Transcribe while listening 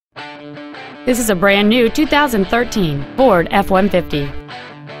This is a brand new 2013 Ford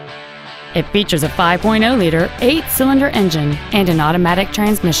F-150. It features a 5.0-liter 8-cylinder engine and an automatic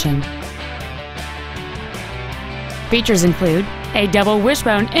transmission. Features include a double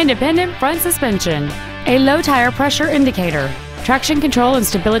wishbone independent front suspension, a low tire pressure indicator, traction control and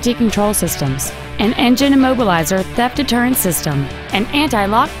stability control systems, an engine immobilizer theft deterrent system, an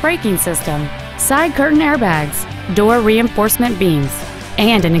anti-lock braking system, side curtain airbags, door reinforcement beams,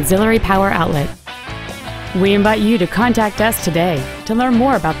 and an auxiliary power outlet. We invite you to contact us today to learn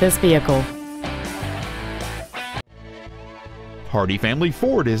more about this vehicle. Hardy Family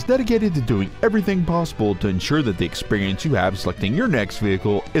Ford is dedicated to doing everything possible to ensure that the experience you have selecting your next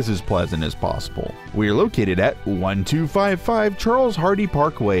vehicle is as pleasant as possible. We are located at 1255 Charles Hardy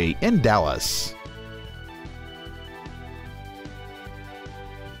Parkway in Dallas.